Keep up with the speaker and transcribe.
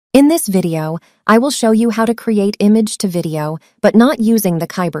In this video, I will show you how to create image to video, but not using the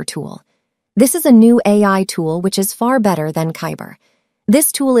Kaiber tool. This is a new AI tool which is far better than Kaiber.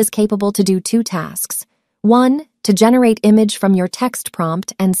 This tool is capable to do two tasks. One, to generate image from your text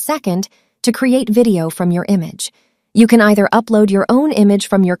prompt, and second, to create video from your image. You can either upload your own image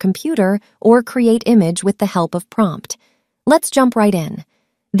from your computer or create image with the help of prompt. Let's jump right in.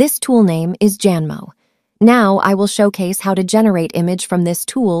 This tool name is Genmo. Now I will showcase how to generate image from this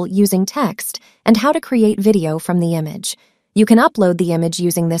tool using text and how to create video from the image. You can upload the image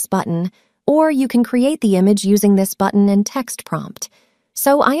using this button, or you can create the image using this button and text prompt.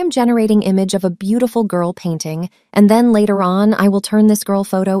 So I am generating image of a beautiful girl painting, and then later on I will turn this girl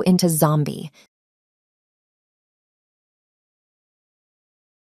photo into zombie.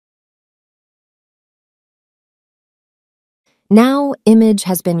 Now image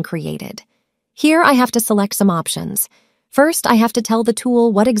has been created. Here I have to select some options. First, I have to tell the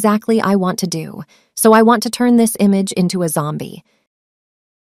tool what exactly I want to do. So I want to turn this image into a zombie.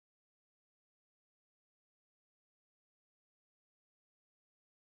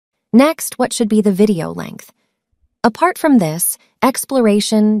 Next, what should be the video length? Apart from this,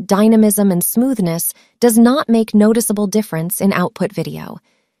 exploration, dynamism, and smoothness does not make noticeable difference in output video.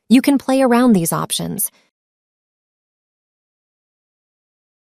 You can play around these options.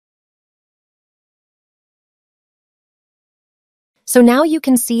 So now you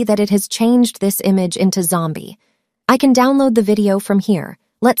can see that it has changed this image into zombie. I can download the video from here.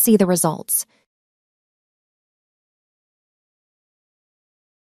 Let's see the results.